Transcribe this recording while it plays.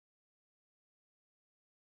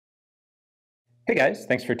Hey guys,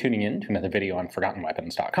 thanks for tuning in to another video on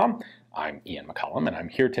ForgottenWeapons.com. I'm Ian McCollum, and I'm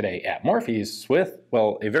here today at Morphy's with,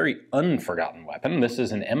 well, a very unforgotten weapon. This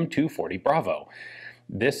is an M240 Bravo.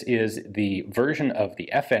 This is the version of the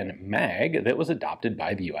FN mag that was adopted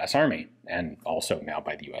by the US Army, and also now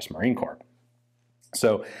by the US Marine Corps.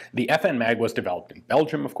 So the FN mag was developed in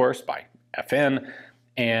Belgium, of course, by FN,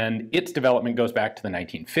 and its development goes back to the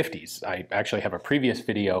 1950s. I actually have a previous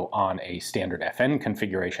video on a standard FN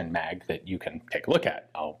configuration mag that you can take a look at.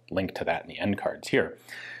 I'll link to that in the end cards here.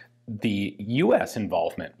 The US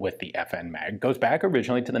involvement with the FN mag goes back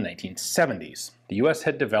originally to the 1970s. The US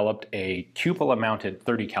had developed a cupola-mounted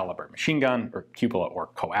 30 caliber machine gun, or cupola or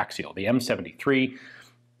coaxial, the M73,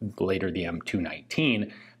 later the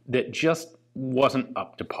M219, that just wasn't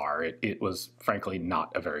up to par. It was frankly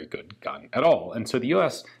not a very good gun at all. And so the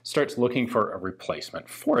US starts looking for a replacement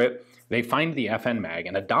for it. They find the FN mag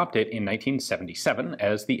and adopt it in 1977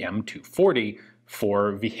 as the M240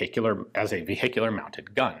 for as a vehicular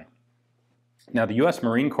mounted gun. Now the US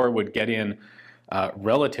Marine Corps would get in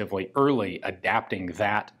relatively early, adapting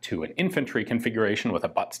that to an infantry configuration with a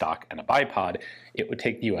buttstock and a bipod. It would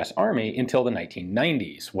take the US Army until the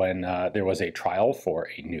 1990s when there was a trial for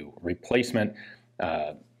a new replacement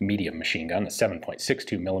medium machine gun, a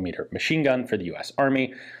 7.62 millimeter machine gun for the US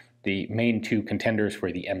Army. The main two contenders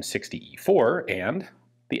were the M60E4 and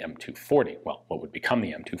the M240, well, what would become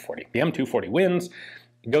the M240. The M240 wins,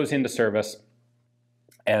 goes into service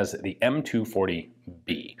as the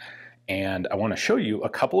M240B. And I want to show you a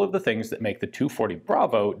couple of the things that make the 240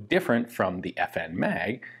 Bravo different from the FN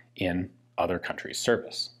mag in other countries'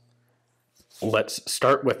 service. Let's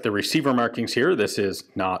start with the receiver markings here. This is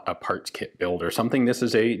not a parts kit build or something. This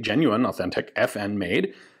is a genuine, authentic FN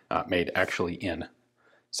made actually in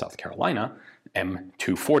South Carolina,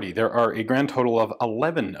 M240. There are a grand total of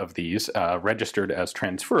 11 of these registered as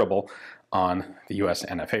transferrable on the US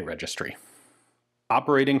NFA registry.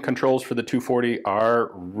 Operating controls for the 240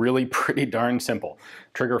 are really pretty darn simple.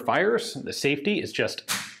 Trigger fires, the safety is just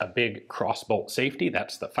a big crossbolt safety.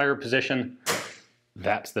 That's the fire position.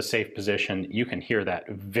 That's the safe position. You can hear that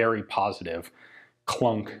very positive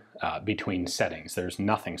clunk between settings. There's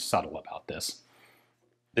nothing subtle about this.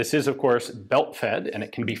 This is, of course, belt fed, and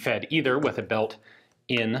it can be fed either with a belt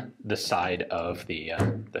in the side of the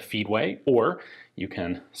feedway, or you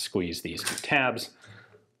can squeeze these two tabs,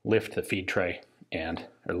 lift the feed tray,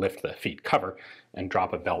 or lift the feed cover and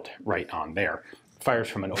drop a belt right on there. Fires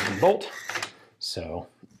from an open bolt, so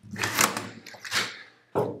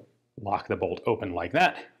lock the bolt open like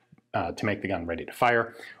that to make the gun ready to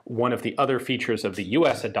fire. One of the other features of the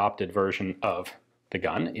US adopted version of the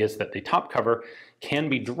gun is that the top cover can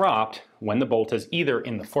be dropped when the bolt is either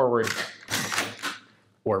in the forward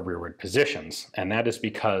or rearward positions, and that is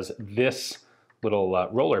because this little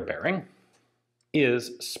roller bearing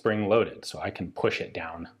is spring-loaded, so I can push it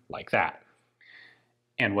down like that.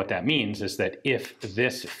 And what that means is that if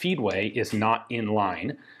this feedway is not in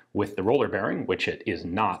line with the roller bearing, which it is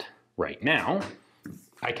not right now,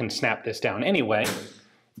 I can snap this down anyway.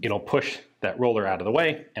 It'll push that roller out of the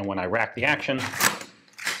way, and when I rack the action,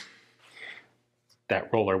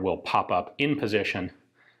 that roller will pop up in position,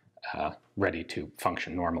 ready to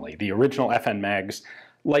function normally. The original FN mags,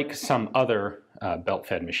 like some other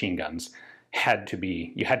belt-fed machine guns,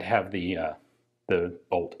 you had to have the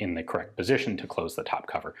bolt in the correct position to close the top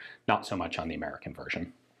cover. Not so much on the American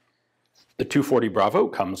version. The 240 Bravo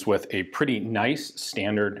comes with a pretty nice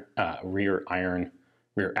standard rear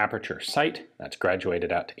aperture sight that's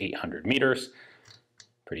graduated out to 800 meters.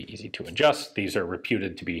 Pretty easy to adjust. These are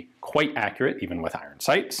reputed to be quite accurate even with iron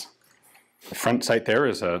sights. The front sight there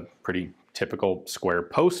is a pretty typical square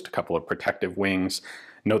post, a couple of protective wings.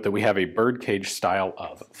 Note that we have a birdcage style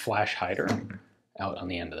of flash hider out on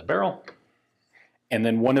the end of the barrel. And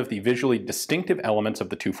then one of the visually distinctive elements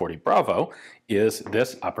of the 240 Bravo is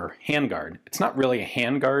this upper handguard. It's not really a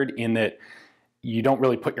handguard in that you don't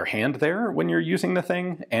really put your hand there when you're using the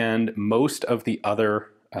thing, and most of the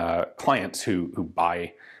other clients who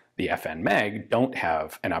buy the FN mag don't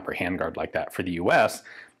have an upper handguard like that. For the US,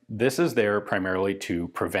 this is there primarily to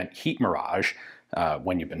prevent heat mirage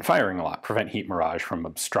when you've been firing a lot, prevent heat mirage from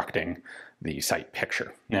obstructing the sight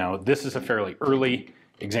picture. Now, this is a fairly early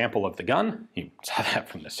example of the gun. You saw that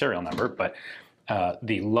from the serial number, but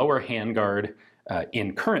the lower handguard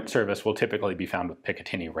in current service will typically be found with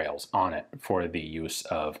Picatinny rails on it for the use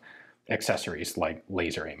of accessories like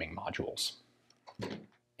laser aiming modules.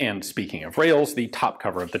 And speaking of rails, the top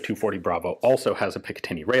cover of the 240 Bravo also has a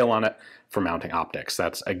Picatinny rail on it for mounting optics.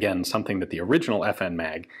 That's, again, something that the original FN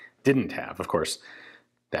mag didn't have. Of course,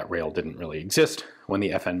 That rail didn't really exist when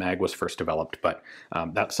the FN mag was first developed, but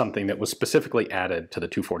that's something that was specifically added to the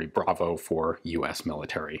 240 Bravo for US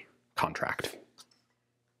military contract.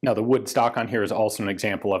 Now the wood stock on here is also an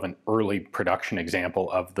example of an early production example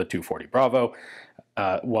of the 240 Bravo.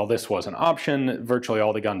 While this was an option, virtually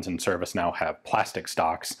all the guns in service now have plastic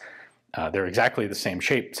stocks. They're exactly the same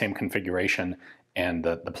shape, same configuration, and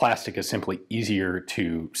the plastic is simply easier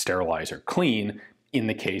to sterilize or clean in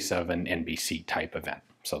the case of an NBC type event.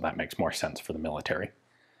 So that makes more sense for the military.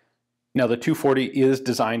 Now the 240 is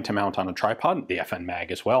designed to mount on a tripod, the FN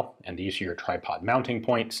mag as well, and these are your tripod mounting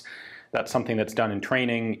points. That's something that's done in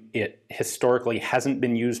training. It historically hasn't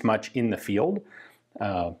been used much in the field,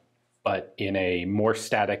 but in a more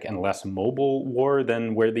static and less mobile war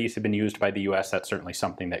than where these have been used by the US, that's certainly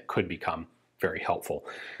something that could become very helpful.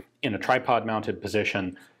 In a tripod mounted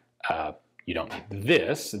position, you don't need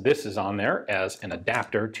this. This is on there as an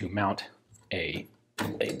adapter to mount a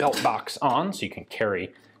belt box on, so you can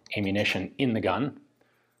carry ammunition in the gun.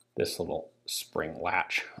 This little spring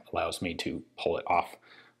latch allows me to pull it off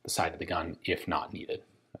the side of the gun if not needed.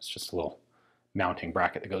 That's just a little mounting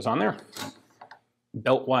bracket that goes on there.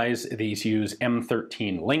 Belt-wise, these use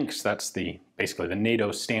M13 links. That's basically the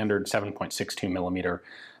NATO standard 7.62 millimeter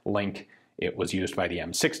link. It was used by the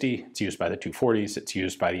M60, it's used by the 240s, it's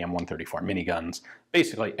used by the M134 miniguns.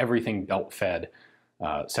 Basically everything belt-fed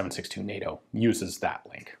 7.62 NATO uses that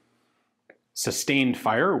link. Sustained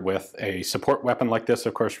fire with a support weapon like this,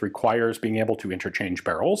 of course, requires being able to interchange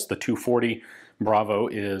barrels. The 240 Bravo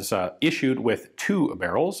is issued with 2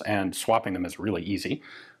 barrels, and swapping them is really easy.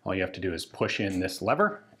 All you have to do is push in this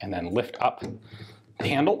lever and then lift up the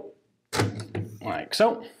handle, like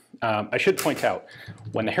so. I should point out,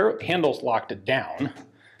 when the handle's locked down,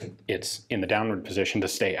 it's in the downward position to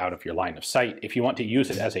stay out of your line of sight. If you want to use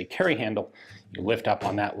it as a carry handle, you lift up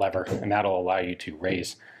on that lever, and that'll allow you to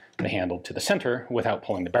raise the handle to the center without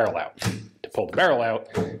pulling the barrel out. To pull the barrel out,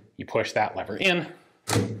 you push that lever in,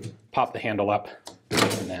 pop the handle up,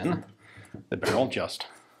 and then the barrel just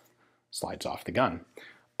slides off the gun.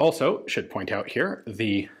 Also, should point out here,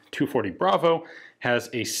 the 240 Bravo has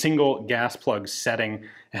a single gas plug setting.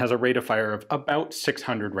 It has a rate of fire of about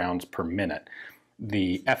 600 rounds per minute.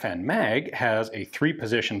 The FN mag has a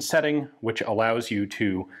 3-position setting, which allows you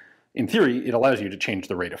to, in theory, it allows you to change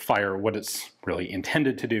the rate of fire. What it's really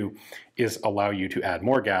intended to do is allow you to add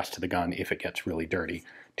more gas to the gun if it gets really dirty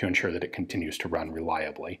to ensure that it continues to run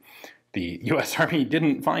reliably. The US Army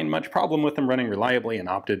didn't find much problem with them running reliably and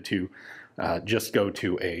opted to just go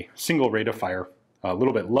to a single rate of fire, a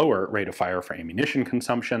little bit lower rate of fire for ammunition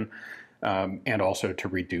consumption, and also to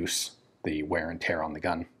reduce the wear and tear on the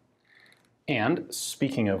gun. And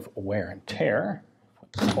speaking of wear and tear,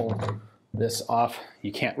 pull this off.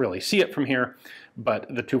 You can't really see it from here, but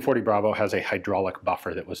the 240 Bravo has a hydraulic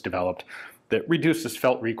buffer that was developed that reduces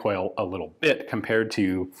felt recoil a little bit compared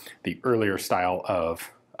to the earlier style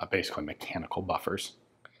of basically mechanical buffers.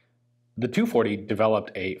 The 240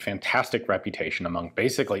 developed a fantastic reputation among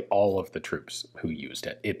basically all of the troops who used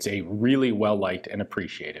it. It's a really well-liked and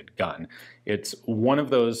appreciated gun. It's one of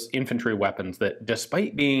those infantry weapons that,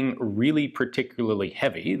 despite being really particularly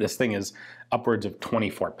heavy, this thing is upwards of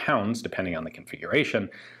 24 pounds depending on the configuration,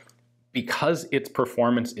 because its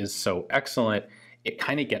performance is so excellent, it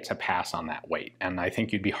kind of gets a pass on that weight. And I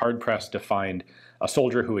think you'd be hard-pressed to find a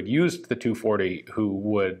soldier who had used the 240 who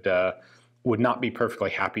would not be perfectly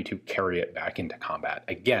happy to carry it back into combat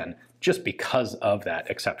again, just because of that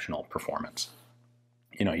exceptional performance.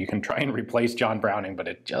 You know, you can try and replace John Browning, but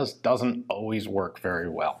it just doesn't always work very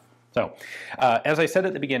well. So, as I said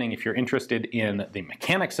at the beginning, if you're interested in the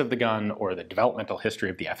mechanics of the gun or the developmental history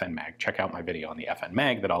of the FN mag, check out my video on the FN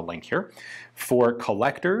mag that I'll link here. For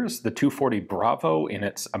collectors, the 240 Bravo in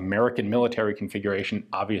its American military configuration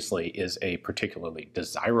obviously is a particularly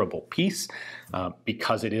desirable piece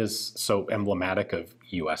because it is so emblematic of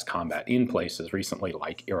US combat in places recently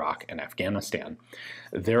like Iraq and Afghanistan.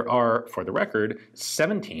 There are, for the record,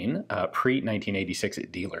 17 pre-1986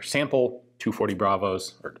 dealer sample 240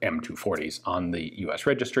 Bravos, or M240s, on the US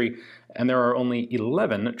registry, and there are only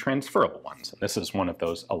 11 transferable ones. And this is one of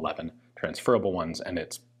those 11 transferable ones, and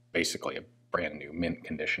it's basically a brand new mint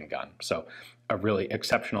condition gun. So a really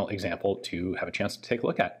exceptional example to have a chance to take a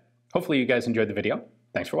look at. Hopefully you guys enjoyed the video.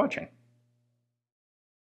 Thanks for watching.